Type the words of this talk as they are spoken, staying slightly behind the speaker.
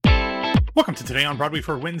Welcome to Today on Broadway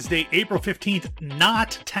for Wednesday, April 15th,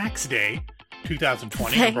 not tax day,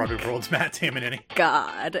 2020. I'm Broadway World's Matt Tamanini.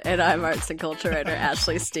 God, and I'm arts and culture writer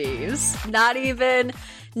Ashley Steves. Not even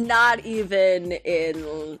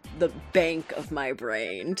in the bank of my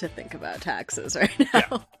brain to think about taxes right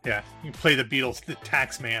now. Yeah. You play the Beatles, the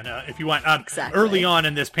tax man, if you want. Exactly. Early on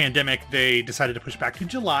in this pandemic, they decided to push back to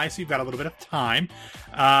July, so you've got a little bit of time.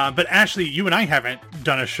 But Ashley, you and I haven't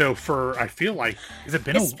done a show for, I feel like, has it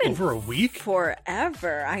been over a week?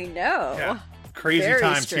 Forever, I know. Yeah. Crazy Very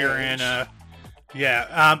times strange. here in,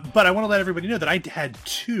 but I want to let everybody know that I had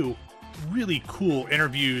two really cool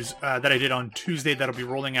interviews that I did on Tuesday that'll be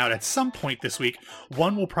rolling out at some point this week.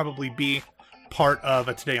 One will probably be part of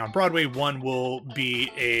a Today on Broadway. One will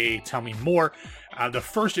be a Tell Me More. The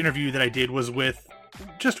first interview that I did was with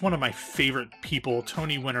just one of my favorite people,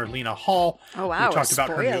 Tony winner Lena Hall. Oh, wow. We talked about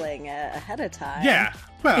spoiling it ahead of time. Yeah.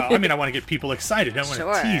 Well, I mean, I want to get people excited. I don't want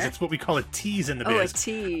Sure. to tease. It's what we call a tease in the biz. Oh, a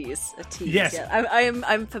tease. Yes. Yeah.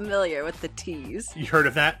 I'm familiar with the tease. You heard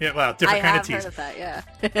of that? Yeah, well, different kind of tease. I have heard of that, yeah.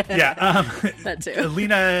 Yeah. That too.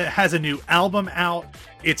 Lena has a new album out.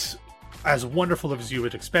 It's as wonderful as you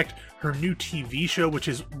would expect. Her new TV show, which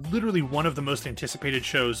is literally one of the most anticipated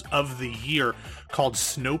shows of the year, called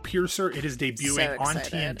Snowpiercer. It is debuting on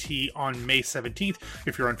TNT on May 17th.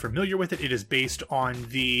 If you're unfamiliar with it, it is based on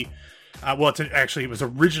the it was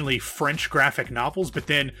originally French graphic novels, but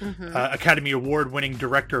then Academy Award-winning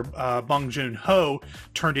director Bong Joon-ho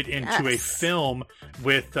turned it into a film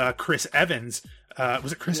with Chris Evans.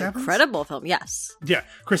 Was it Chris Evans? Incredible film, yes. Yeah,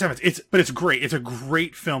 Chris Evans. It's great. It's a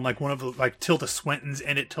great film. Like one of the Tilda Swinton's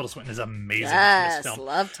in it. Tilda Swinton is amazing in this film.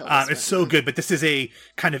 Love Tilda Swinton. It's so good. But this is a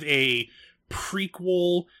kind of a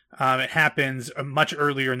prequel. It happens much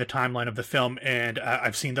earlier in the timeline of the film, and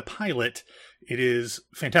I've seen the pilot. It is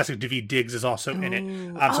fantastic. Daveed Diggs is also in it.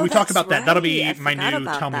 So we talk about that. That'll be my new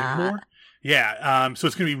Tell Me More. Yeah. So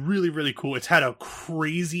it's going to be really, really cool. It's had a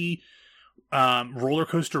crazy roller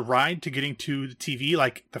coaster ride to getting to the TV,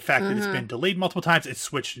 like the fact that it's been delayed multiple times. It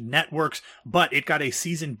switched networks, but it got a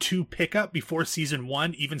season 2 pickup before season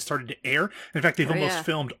 1 even started to air. In fact, they've almost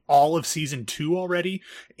filmed all of season 2 already,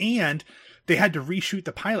 and they had to reshoot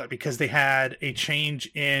the pilot because they had a change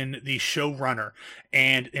in the showrunner.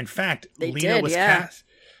 And in fact, Lena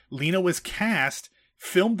was cast,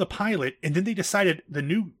 filmed the pilot, and then they decided, the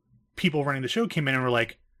new people running the show came in and were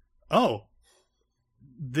like, oh,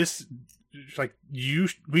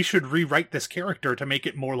 we should rewrite this character to make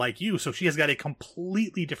it more like you. So she has got a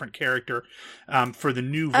completely different character for the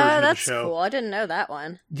new version of the show. That's cool. I didn't know that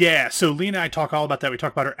one. Yeah. So Lena and I talk all about that. We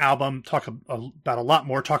talk about her album, talk about a lot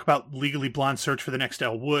more, talk about Legally Blonde Search for the Next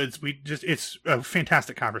Elle Woods. It's a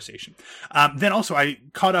fantastic conversation. Then also I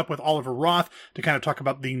caught up with Oliver Roth to kind of talk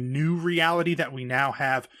about the new reality that we now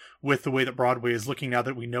have with the way that Broadway is looking now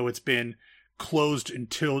that we know it's been closed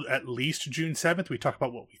until at least June 7th. We talk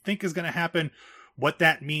about what we think is going to happen, what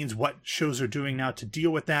that means, what shows are doing now to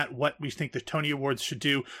deal with that, what we think the Tony Awards should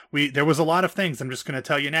do. There was a lot of things, I'm just going to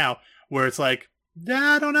tell you now, where it's like,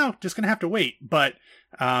 I don't know, just going to have to wait. But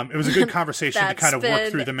it was a good conversation to kind of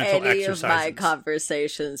work through the mental exercises. Of my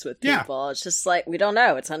conversations with people, It's just like, we don't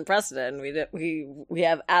know. It's unprecedented. We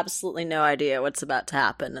have absolutely no idea what's about to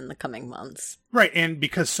happen in the coming months. Right, and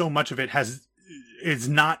because so much of it is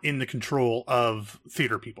not in the control of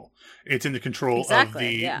theater people. It's in the control of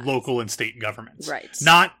the local and state governments. Right.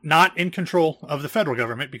 Not in control of the federal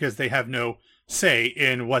government, because they have no say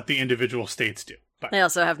in what the individual states do. But they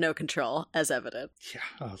also have no control, as evident. Yeah.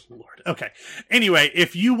 Oh, Lord. Okay. Anyway,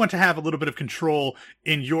 if you want to have a little bit of control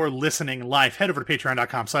in your listening life, head over to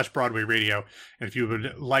patreon.com/Broadway Radio. And if you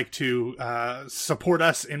would like to support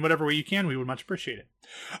us in whatever way you can, we would much appreciate it.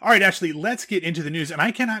 All right, Ashley, let's get into the news. And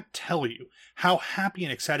I cannot tell you how happy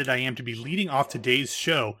and excited I am to be leading off today's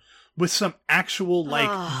show with some actual,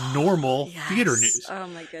 normal theater news. Oh,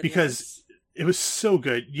 my goodness. Because it was so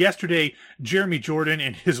good. Yesterday, Jeremy Jordan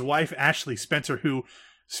and his wife, Ashley Spencer, who,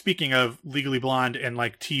 speaking of Legally Blonde and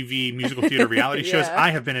TV, musical theater reality shows,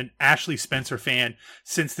 I have been an Ashley Spencer fan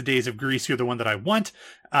since the days of Grease. You're the One That I Want.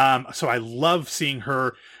 So I love seeing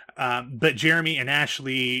her. But Jeremy and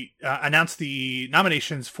Ashley announced the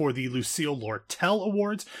nominations for the Lucille Lortel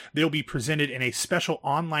Awards. They'll be presented in a special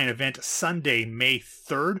online event Sunday, May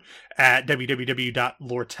 3rd at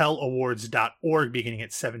www.lortelawards.org, beginning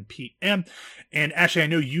at 7 p.m. And Ashley, I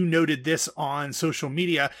know you noted this on social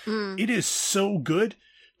media. It is so good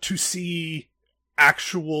to see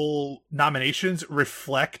actual nominations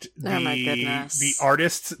reflect the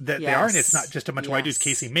artists that they are, and it's not just a bunch of white dudes.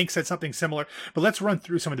 Casey Mink said something similar, but let's run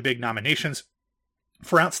through some of the big nominations.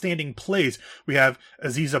 For outstanding plays, we have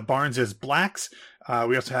Aziza Barnes's Blacks,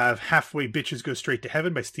 We also have Halfway Bitches Go Straight to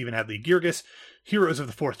Heaven by Stephen Adly Girgis, Heroes of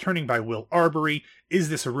the Fourth Turning by Will Arbery, Is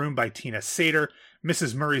This a Room by Tina Sater,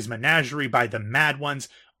 Mrs. Murray's Menagerie by The Mad Ones.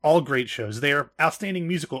 All great shows there. Outstanding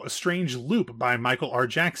musical, A Strange Loop by Michael R.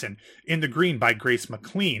 Jackson. In the Green by Grace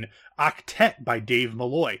McLean. Octet by Dave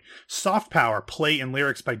Malloy. Soft Power, play and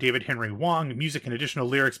lyrics by David Henry Wong. Music and additional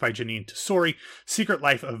lyrics by Janine Tesori. Secret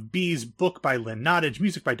Life of Bees, book by Lynn Nottage.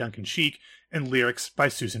 Music by Duncan Sheik. And lyrics by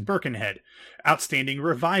Susan Birkenhead. Outstanding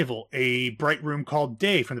Revival, A Bright Room Called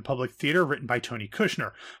Day from the Public Theater, written by Tony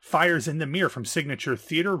Kushner. Fires in the Mirror from Signature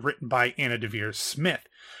Theater, written by Anna DeVere Smith.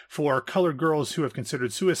 For Colored Girls Who Have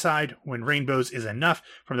Considered Suicide, When Rainbows Is Enough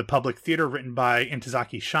from the Public Theater, written by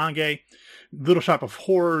Intozaki Shange. Little Shop of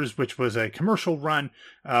Horrors, which was a commercial run,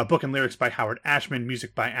 book and lyrics by Howard Ashman,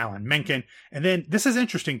 music by Alan Menken. And then, this is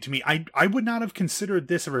interesting to me, I would not have considered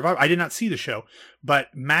this a revival. I did not see the show, but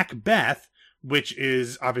Macbeth, which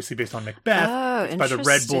is obviously based on Macbeth. It's by the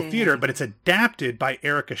Red Bull Theater, but it's adapted by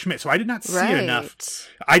Erica Schmidt. So I did not see it enough.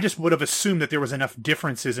 I just would have assumed that there was enough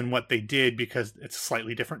differences in what they did because it's a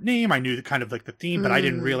slightly different name. I knew the kind of like the theme, but I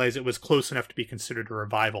didn't realize it was close enough to be considered a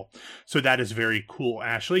revival. So that is very cool,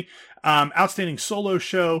 Ashley. Outstanding solo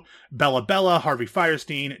show, Bella Bella, Harvey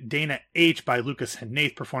Fierstein, Dana H. by Lucas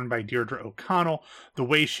Hnath, performed by Deirdre O'Connell. The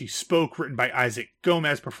Way She Spoke, written by Isaac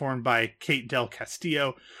Gomez, performed by Kate Del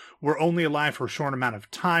Castillo. We're Only Alive for a Short Amount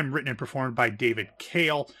of Time, written and performed by David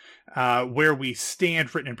Kale. Where We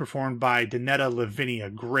Stand, written and performed by Danetta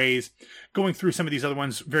Lavinia Grays. Going through some of these other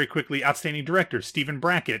ones very quickly. Outstanding Director, Stephen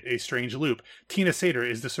Brackett, A Strange Loop. Tina Sater,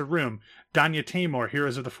 Is This a Room? Danya Tamor,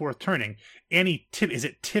 Heroes of the Fourth Turning. Annie Tip, is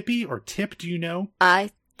it Tippy or Tip, do you know?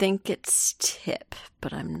 I think it's Tip,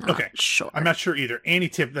 but I'm not sure. I'm not sure either. Annie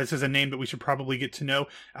Tip, this is a name that we should probably get to know.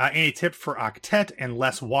 Annie Tip for Octet, and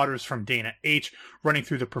Les Waters from Dana H. Running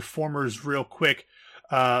through the performers real quick.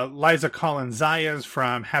 Liza Collins Zayas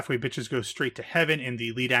from Halfway Bitches Go Straight to Heaven in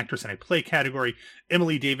the lead actress in a play category.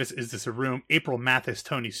 Emily Davis, Is This a Room? April Mathis,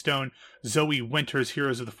 Tony Stone. Zoe Winters,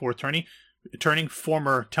 Heroes of the Fourth Turning,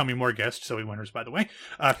 former Tell Me More guest, Zoe Winters, by the way.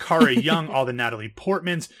 Cara Young, all the Natalie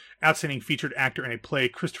Portmans. Outstanding featured actor in a play,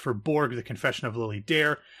 Christopher Borg, The Confession of Lily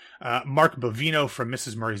Dare. Mark Bovino from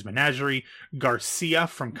Mrs. Murray's Menagerie. Garcia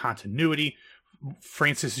from Continuity.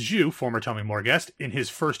 Francis Zhu, former Tell Me More guest, in his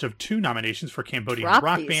first of 2 nominations for Cambodian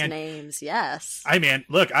Rock Band. Names, yes.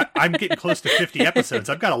 Look, I'm getting close to 50 episodes.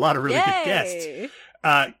 I've got a lot of really good guests.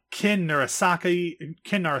 Ken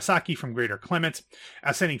Narasaki from Greater Clements.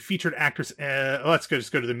 Outstanding featured actress. Let's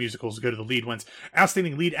just go to the musicals. Go to the lead ones.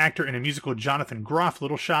 Outstanding lead actor in a musical, Jonathan Groff,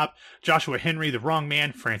 Little Shop. Joshua Henry, The Wrong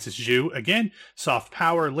Man. Francis Zhu, again. Soft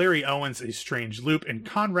Power. Larry Owens, A Strange Loop. And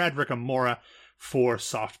Conrad Ricamora for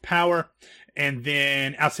Soft Power. And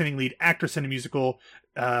then outstanding lead actress in a musical,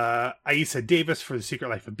 Aisa Davis for The Secret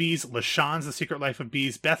Life of Bees, LaShawn's The Secret Life of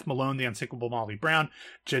Bees, Beth Malone, The Unsinkable Molly Brown,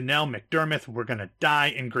 Janelle McDermott, We're Gonna Die,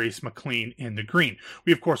 and Grace McLean in The Green.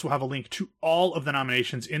 We, of course, will have a link to all of the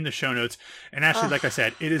nominations in the show notes. And actually, like I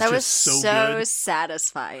said, it is just so good. That was so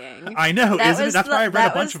satisfying. I know, isn't it? That's why I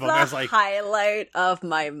read a bunch of them. I was like, highlight of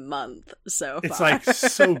my month so far. It's like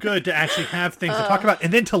so good to actually have things to talk about,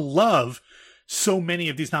 and then to love so many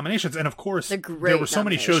of these nominations. And of course, there were so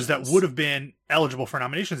many shows that would have been eligible for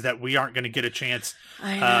nominations that we aren't going to get a chance,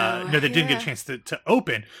 that didn't get a chance to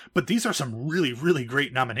open. But these are some really, really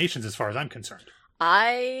great nominations as far as I'm concerned.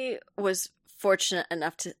 I was fortunate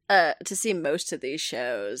enough to see most of these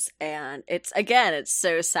shows, and it's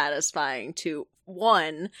so satisfying to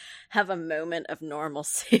have a moment of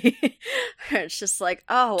normalcy where it's just like,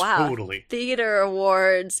 oh wow, totally. Theater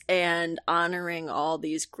awards and honoring all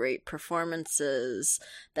these great performances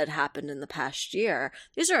that happened in the past year.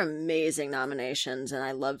 These are amazing nominations, and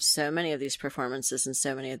I love so many of these performances and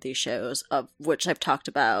so many of these shows, of which I've talked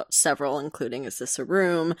about several, including Is This a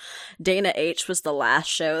Room? Dana H was the last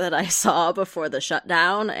show that I saw before the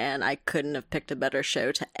shutdown, and I couldn't have picked a better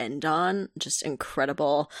show to end on. Just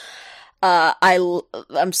incredible.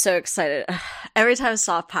 I'm so excited. Every time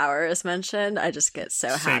Soft Power is mentioned, I just get so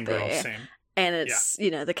happy. Same. And it's,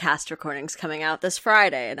 the cast recording's coming out this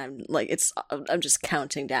Friday, and I'm just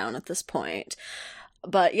counting down at this point.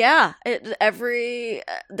 But yeah,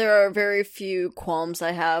 there are very few qualms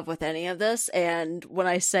I have with any of this, and when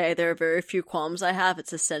I say there are very few qualms I have,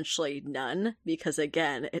 it's essentially none, because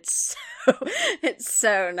again, it's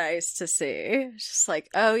so nice to see. It's just like,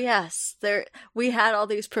 oh yes, we had all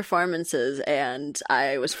these performances, and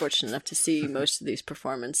I was fortunate enough to see most of these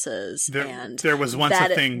performances. There was once a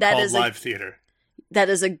thing called live theater. That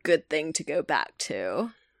is a good thing to go back to.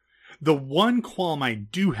 The one qualm I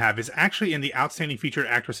do have is actually in the Outstanding Featured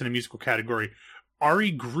Actress in a Musical category.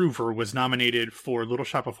 Ari Groover was nominated for Little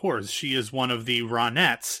Shop of Horrors. She is one of the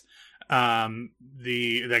Ronettes. I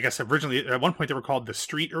guess originally at one point they were called the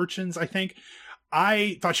Street Urchins, I think.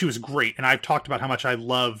 I thought she was great, and I've talked about how much I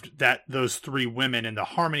loved those three women and the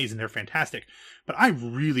harmonies, and they're fantastic. But I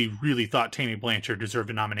really, really thought Tammy Blanchard deserved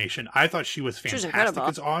a nomination. I thought she was fantastic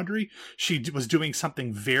as Audrey. She was doing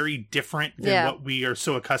something very different than what we are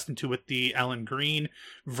so accustomed to with the Ellen Greene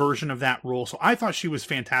version of that role. So I thought she was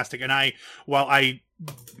fantastic. And while I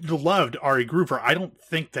loved Ari Groover, I don't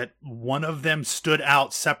think that one of them stood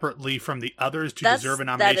out separately from the others to deserve a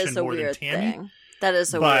nomination more than Tammy. Thing. That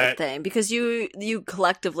is a weird thing, because you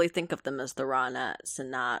collectively think of them as the Ronettes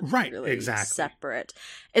and not really separate.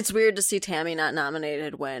 It's weird to see Tammy not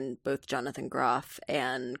nominated when both Jonathan Groff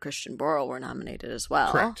and Christian Borle were nominated as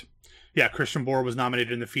well. Correct. Yeah, Christian Borle was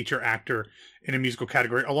nominated in the feature actor in a musical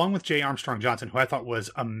category, along with J. Armstrong Johnson, who I thought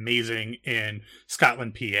was amazing in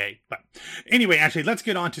Scotland, PA. But anyway, actually, let's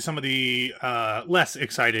get on to some of the less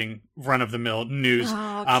exciting run-of-the-mill news.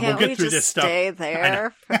 We'll get through this stuff. Stay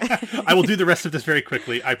there. I will do the rest of this very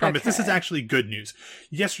quickly. I promise. Okay. This is actually good news.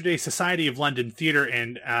 Yesterday, Society of London Theatre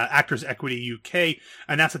and Actors Equity UK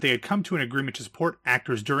announced that they had come to an agreement to support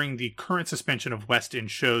actors during the current suspension of West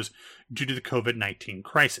End shows due to the COVID-19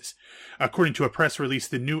 crisis. According to a press release,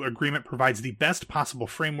 the new agreement provides the best possible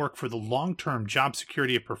framework for the long-term job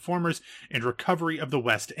security of performers and recovery of the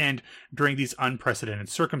West End during these unprecedented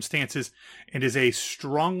circumstances, and is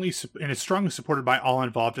strongly supported by all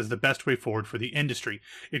involved as the best way forward for the industry.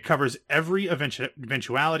 It covers every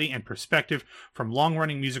eventuality and perspective, from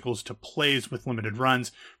long-running musicals to plays with limited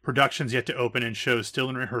runs, productions yet to open, and shows still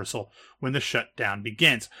in rehearsal when the shutdown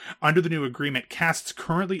begins. Under the new agreement, casts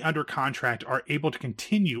currently under contract are able to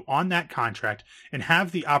continue on that contract and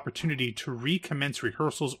have the opportunity to recommence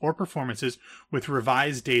rehearsals or performances with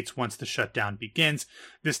revised dates once the shutdown begins.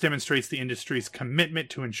 This demonstrates the industry's commitment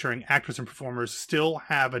to ensuring actors and performers still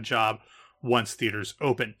have a job once theaters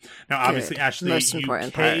open. Now, obviously, Ashley,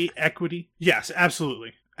 UK Equity. Yes,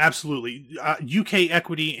 absolutely. Absolutely. UK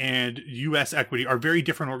Equity and US Equity are very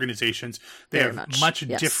different organizations. They have much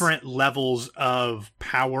different levels of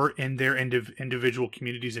power in their individual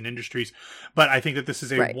communities and industries. But I think that this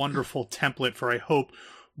is a wonderful template for, I hope,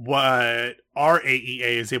 what our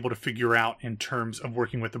AEA is able to figure out in terms of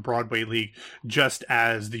working with the Broadway League, just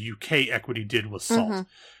as the UK Equity did with SALT. Mm-hmm.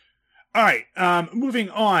 All right, moving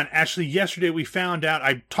on. Actually, yesterday we found out,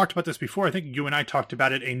 I talked about this before, I think you and I talked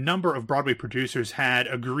about it, a number of Broadway producers had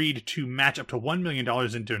agreed to match up to $1 million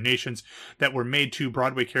in donations that were made to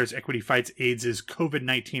Broadway Cares Equity Fights AIDS'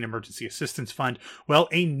 COVID-19 Emergency Assistance Fund. Well,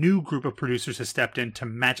 a new group of producers has stepped in to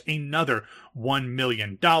match another $1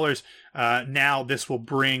 million. Now this will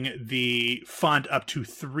bring the fund up to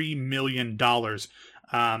 $3 million.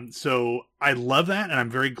 So I love that, and I'm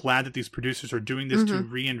very glad that these producers are doing this to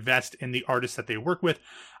reinvest in the artists that they work with.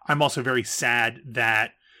 I'm also very sad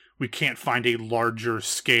that we can't find a larger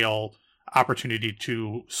scale opportunity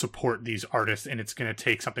to support these artists, and it's going to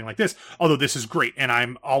take something like this. Although this is great, and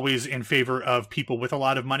I'm always in favor of people with a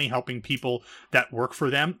lot of money helping people that work for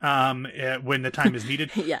them when the time is needed.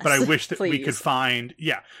 Yes, but I wish that we could find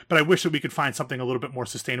something a little bit more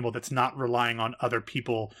sustainable that's not relying on other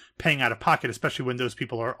people paying out of pocket, especially when those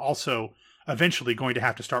people are also eventually going to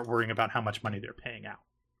have to start worrying about how much money they're paying out.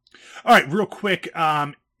 All right, real quick,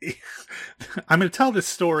 I'm going to tell this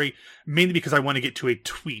story mainly because I want to get to a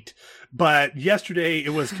tweet. But yesterday it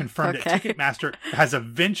was confirmed that Ticketmaster has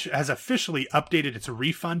officially updated its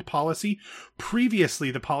refund policy. Previously,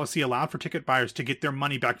 the policy allowed for ticket buyers to get their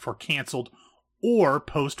money back for canceled or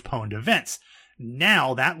postponed events.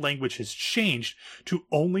 Now that language has changed to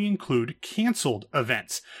only include canceled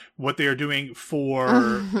events. What they are doing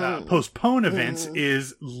for postponed events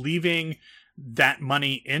is leaving that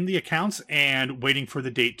money in the accounts and waiting for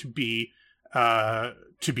the date to be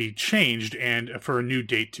changed and for a new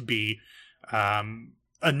date to be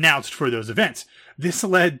announced for those events. This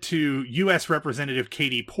led to U.S. Representative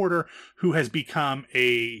Katie Porter, who has become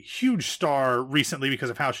a huge star recently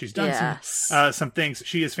because of how she's done some things.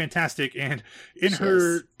 She is fantastic. And in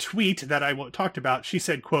her tweet that I talked about, she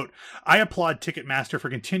said, quote, "I applaud Ticketmaster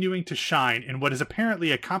for continuing to shine in what is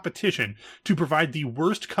apparently a competition to provide the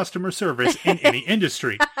worst customer service in any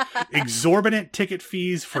industry. Exorbitant ticket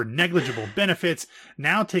fees for negligible benefits,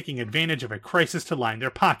 now taking advantage of a crisis to line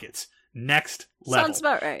their pockets. Next level."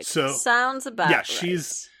 Sounds about right.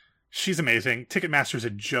 She's amazing. Ticketmaster's a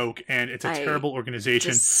joke, and it's a terrible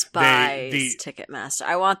organization. Despise Ticketmaster.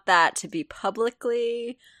 I want that to be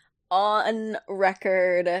publicly on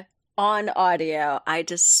record on audio. I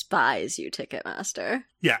despise you, Ticketmaster.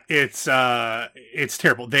 Yeah, it's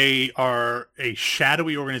terrible. They are a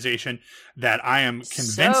shadowy organization that I am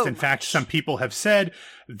convinced, in fact, some people have said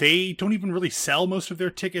they don't even really sell most of their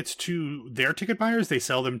tickets to their ticket buyers. They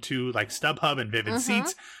sell them to like StubHub and Vivid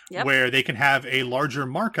Seats, where they can have a larger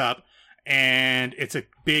markup, and it's a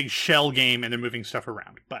big shell game and they're moving stuff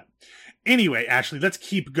around. But anyway, Ashley, let's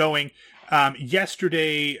keep going.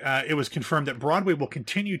 Yesterday, it was confirmed that Broadway will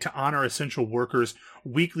continue to honor essential workers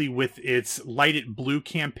weekly with its Light It Blue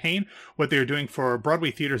campaign. What they're doing for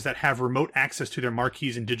Broadway theaters that have remote access to their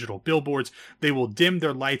marquees and digital billboards, they will dim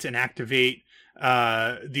their lights and activate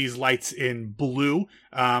these lights in blue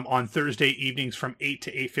on Thursday evenings from 8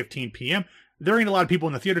 to 8:15 p.m. There ain't a lot of people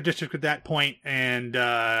in the theater district at that point, and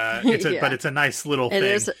but it's a nice little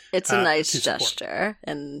thing. It's a nice gesture,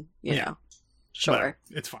 and you know. Sure.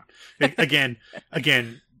 But it's fine.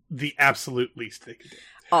 Again, the absolute least they could do.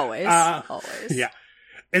 Always. Yeah.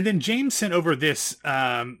 And then James sent over this,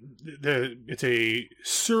 it's a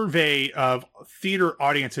survey of theater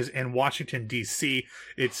audiences in Washington, D.C.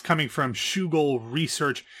 It's coming from Shugel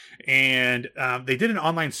Research, and they did an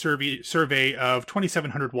online survey of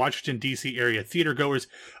 2,700 Washington, D.C. area theater goers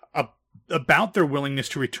about their willingness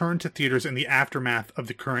to return to theaters in the aftermath of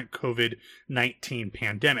the current COVID-19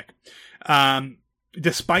 pandemic.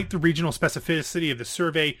 Despite the regional specificity of the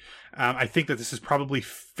survey, I think that this is probably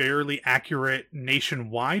fairly accurate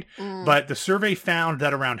nationwide, but the survey found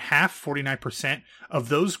that around half, 49%, of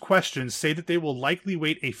those questions say that they will likely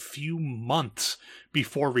wait a few months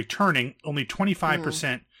before returning. Only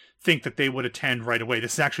 25% think that they would attend right away.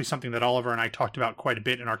 This is actually something that Oliver and I talked about quite a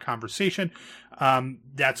bit in our conversation.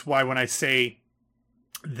 That's why when I say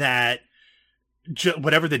that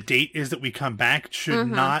whatever the date is that we come back should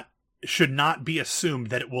not be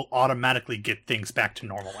assumed that it will automatically get things back to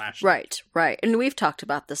normal, Ashley. Right. And we've talked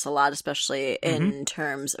about this a lot, especially in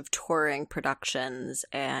terms of touring productions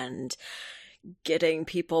and getting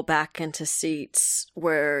people back into seats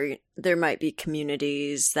where there might be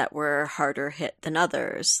communities that were harder hit than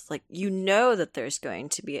others. Like, that there's going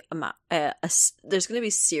to be there's going to be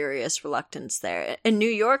serious reluctance there. In New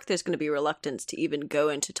York, there's going to be reluctance to even go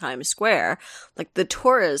into Times Square. Like, the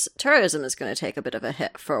tourism is going to take a bit of a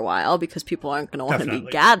hit for a while because people aren't going to want to be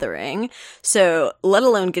gathering. So, let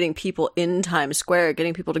alone getting people in Times Square,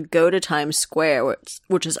 getting people to go to Times Square,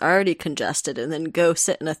 which is already congested, and then go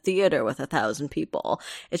sit in a theater with 1,000 people.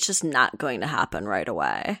 It's just not going to happen right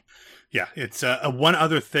away. Yeah, it's one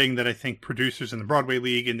other thing that I think producers in the Broadway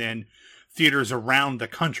League and then theaters around the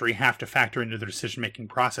country have to factor into their decision-making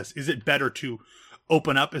process. Is it better to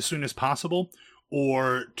open up as soon as possible,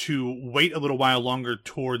 or to wait a little while longer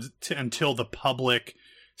until the public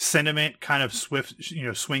sentiment kind of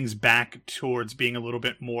swings back towards being a little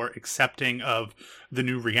bit more accepting of the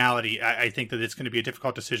new reality? I think that it's going to be a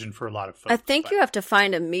difficult decision for a lot of folks. I think you have to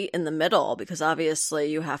find a meet in the middle, because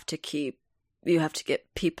obviously you have to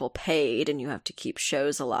get people paid and you have to keep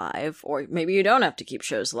shows alive, or maybe you don't have to keep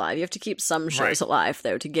shows alive. You have to keep some shows alive,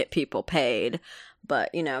 though, to get people paid.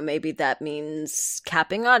 But, maybe that means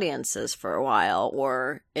capping audiences for a while,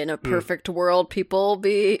 or in a perfect world,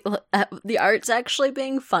 the arts actually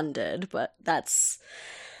being funded. But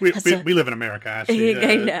we live in America, actually.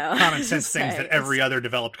 I know. Common sense things that every other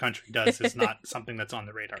developed country does is not something that's on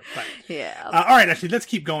the radar. But, yeah. All right, actually, let's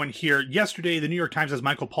keep going here. Yesterday, the New York Times has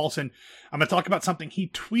Michael Paulson. I'm going to talk about something he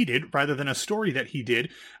tweeted rather than a story that he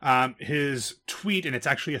did. His tweet, and it's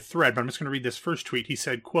actually a thread, but I'm just going to read this first tweet. He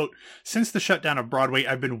said, quote, "Since the shutdown of Broadway,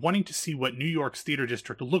 I've been wanting to see what New York's theater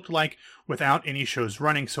district looked like without any shows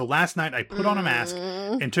running. So last night I put on a mask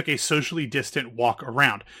and took a socially distant walk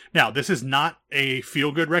around." Now, this is not a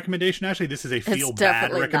feel-good recommendation, Ashley. This is a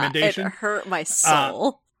feel-bad recommendation. It hurt my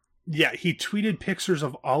soul. Yeah, he tweeted pictures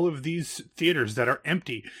of all of these theaters that are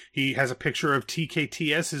empty. He has a picture of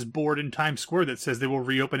TKTS's board in Times Square that says they will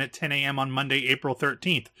reopen at 10 a.m. on Monday, April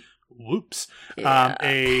 13th. Whoops.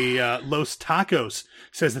 Yeah. Los Tacos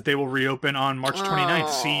says that they will reopen on March 29th.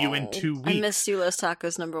 See you in 2 weeks. I missed you, Los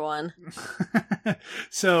Tacos #1.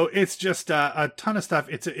 So it's just a ton of stuff.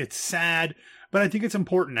 It's sad, but I think it's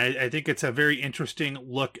important. I think it's a very interesting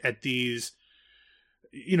look at these,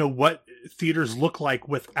 what theaters look like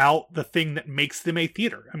without the thing that makes them a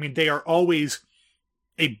theater. I mean, they are always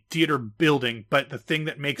a theater building, but the thing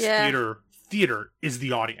that makes theater is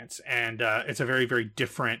the audience. And it's a very, very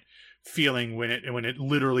different feeling when it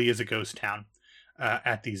literally is a ghost town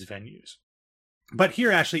at these venues. But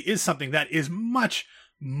here, Ashley, is something that is much,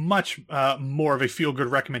 much more of a feel-good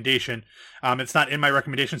recommendation. It's not in my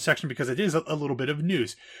recommendation section because it is a little bit of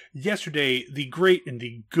news. Yesterday, the great and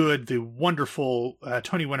the good, the wonderful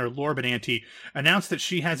Tony winner Laura Benanti announced that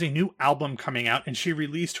she has a new album coming out, and she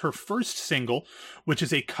released her first single, which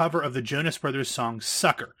is a cover of the Jonas Brothers song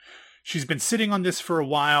Sucker. She's been sitting on this for a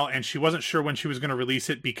while, and she wasn't sure when she was going to release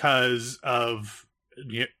it because of,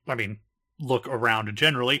 look around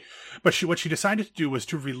generally. But what she decided to do was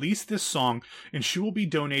to release this song, and she will be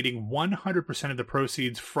donating 100% of the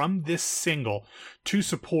proceeds from this single to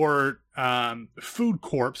support Food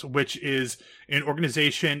Corps, which is an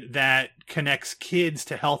organization that connects kids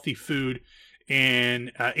to healthy food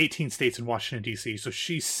in 18 states in Washington, D.C. So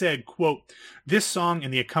she said, quote, "This song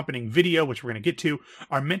and the accompanying video, which we're going to get to,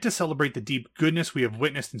 are meant to celebrate the deep goodness we have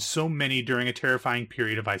witnessed in so many during a terrifying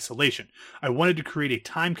period of isolation. I wanted to create a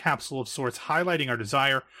time capsule of sorts highlighting our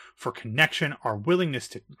desire for connection, our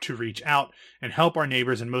willingness to reach out and help our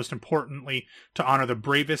neighbors, and most importantly, to honor the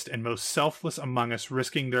bravest and most selfless among us,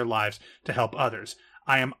 risking their lives to help others.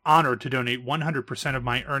 I am honored to donate 100% of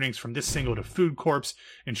my earnings from this single to Food Corps,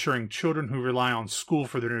 ensuring children who rely on school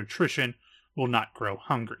for their nutrition will not grow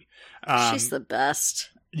hungry." She's the best.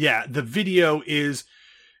 Yeah, the video is...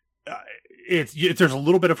 there's a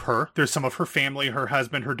little bit of her. There's some of her family, her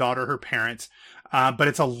husband, her daughter, her parents. But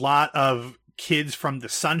it's a lot of kids from the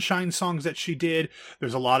Sunshine songs that she did.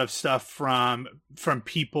 There's a lot of stuff from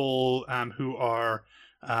people who are...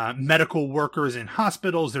 medical workers in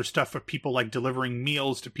hospitals. There's stuff for people like delivering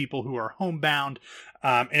meals to people who are homebound.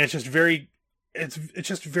 And it's just it's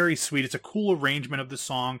just very sweet. It's a cool arrangement of the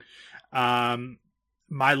song.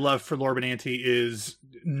 My love for Laura Benanti is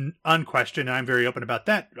unquestioned, and I'm very open about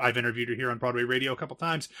that. I've interviewed her here on Broadway Radio a couple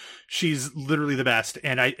times. She's literally the best.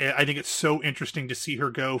 And I think it's so interesting to see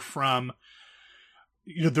her go from,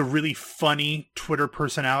 the really funny Twitter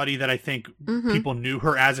personality that I think people knew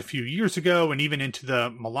her as a few years ago, and even into the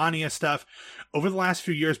Melania stuff over the last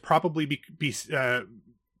few years, probably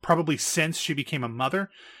since she became a mother.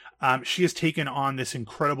 She has taken on this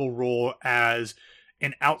incredible role as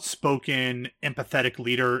an outspoken, empathetic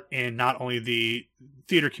leader in not only the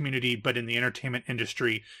theater community, but in the entertainment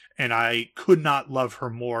industry. And I could not love her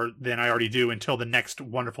more than I already do until the next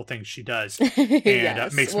wonderful thing she does. And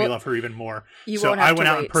Yes. Makes me love her even more. So I went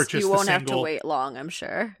out and purchased the single. You won't have to wait long, I'm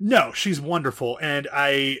sure. No, she's wonderful. And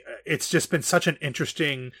it's just been such an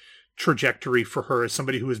interesting trajectory for her as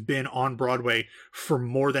somebody who has been on Broadway for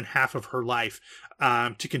more than half of her life,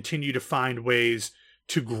 to continue to find ways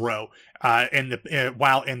to grow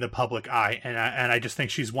while in the public eye. And I just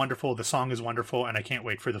think she's wonderful. The song is wonderful, and I can't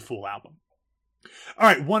wait for the full album. All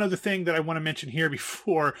right, one other thing that I want to mention here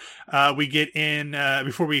before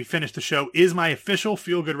we finish the show is my official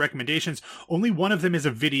feel-good recommendations. Only one of them is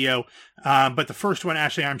a video, but the first one,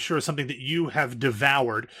 Ashley, I'm sure is something that you have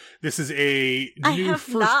devoured. This is I have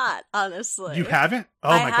not, honestly. You haven't?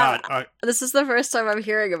 Oh my God. This is the first time I'm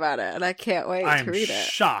hearing about it, and I can't wait to read it. I'm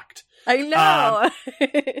shocked. I know.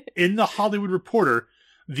 In The Hollywood Reporter,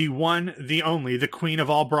 the one, the only, the queen of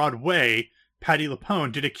all Broadway, Patti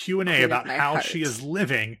LuPone, did a Q&A about how she is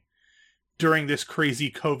living during this crazy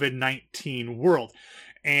COVID-19 world.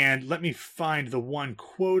 And let me find the one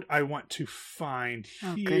quote I want to find here.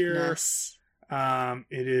 Oh, goodness.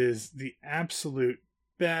 It is the absolute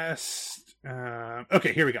best.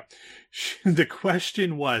 Okay, here we go. The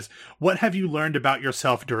question was, what have you learned about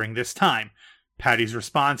yourself during this time? Patty's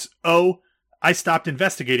response, "Oh, I stopped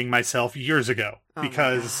investigating myself years ago,"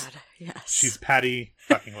 because she's Patti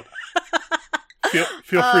fucking LuPone.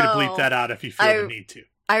 Feel free to bleep that out if you feel the need to.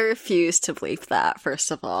 I refuse to bleep that, first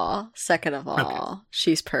of all. Second of all,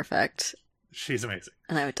 She's perfect. She's amazing.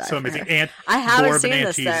 And I would die so for amazing. Her. And I haven't Laura seen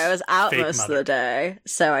Benanti's this, though. I was out most mother. of the day,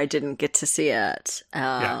 so I didn't get to see it.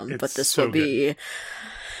 But this will be... Good.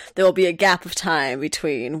 There will be a gap of time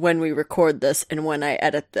between when we record this and when I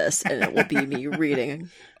edit this, and it will be me reading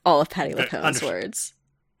all of Patti LuPone's words.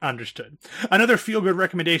 Understood. Another feel-good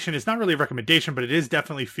recommendation is not really a recommendation, but it is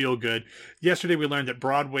definitely feel-good. Yesterday we learned that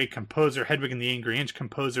Broadway composer, Hedwig and the Angry Inch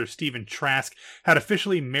composer Stephen Trask had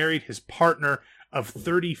officially married his partner of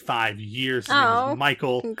 35 years. His name is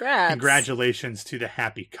Michael. Congrats. Congratulations to the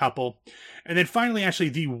happy couple. And then finally, actually,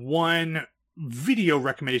 the one video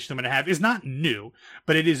recommendation I'm going to have is not new,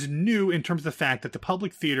 but it is new in terms of the fact that the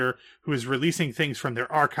Public Theater, who is releasing things from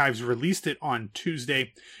their archives, released it on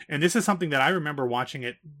Tuesday. And this is something that I remember watching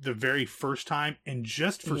it the very first time, and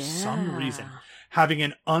just for some reason having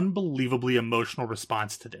an unbelievably emotional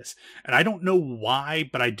response to this. And I don't know why,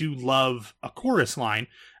 but I do love a chorus line.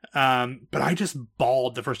 But I just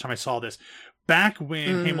bawled the first time I saw this. back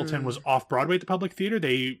when Hamilton was off Broadway at the Public Theater,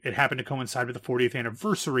 it happened to coincide with the 40th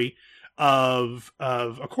anniversary of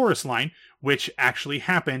A Chorus Line, which actually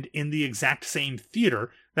happened in the exact same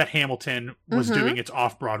theater that Hamilton was doing its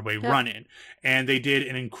off-Broadway run in. And they did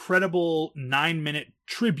an incredible 9-minute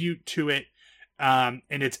tribute to it. And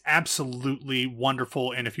it's absolutely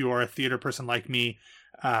wonderful. And if you are a theater person like me,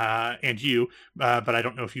 and you, but I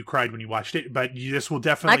don't know if you cried when you watched it, but this will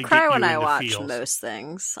definitely I cry when I in watch feels. Most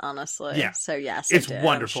things, honestly. Yeah. So yes, it's I did,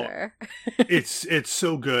 wonderful. I'm sure. it's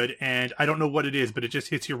so good, and I don't know what it is, but it just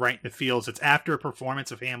hits you right in the feels. It's after a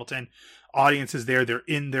performance of Hamilton. Audience is there. They're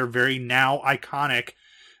in their very now iconic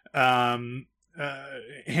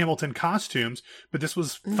Hamilton costumes, but this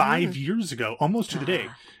was 5 years ago, almost to the day.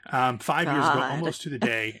 5 years ago, almost to the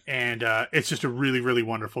day, and it's just a really, really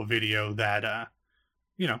wonderful video that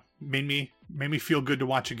made me feel good to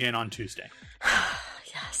watch again on Tuesday.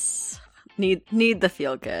 Yes, need the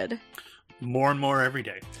feel good. More and more every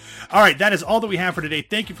day. All right, that is all that we have for today.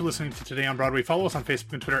 Thank you for listening to Today on Broadway. Follow us on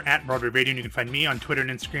Facebook and Twitter at Broadway Radio, and you can find me on Twitter and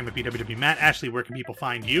Instagram at BWWMatt. Ashley, where can people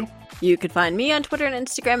find you? You can find me on Twitter and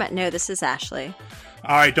Instagram at No This Is Ashley.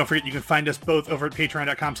 All right, don't forget you can find us both over at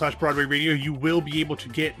patreon.com/Broadway Radio. You will be able to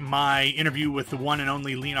get my interview with the one and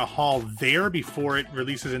only Lena Hall there before it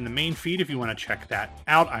releases in the main feed if you want to check that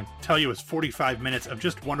out. I tell you, it's 45 minutes of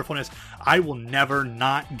just wonderfulness. I will never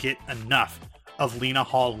not get enough of Lena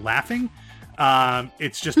Hall laughing.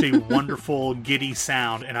 It's just a wonderful, giddy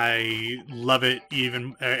sound, and I love it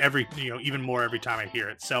even more every time I hear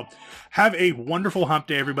it. So have a wonderful hump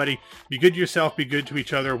day, everybody. Be good to yourself, be good to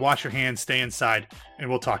each other, wash your hands, stay inside, and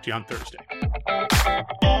we'll talk to you on Thursday.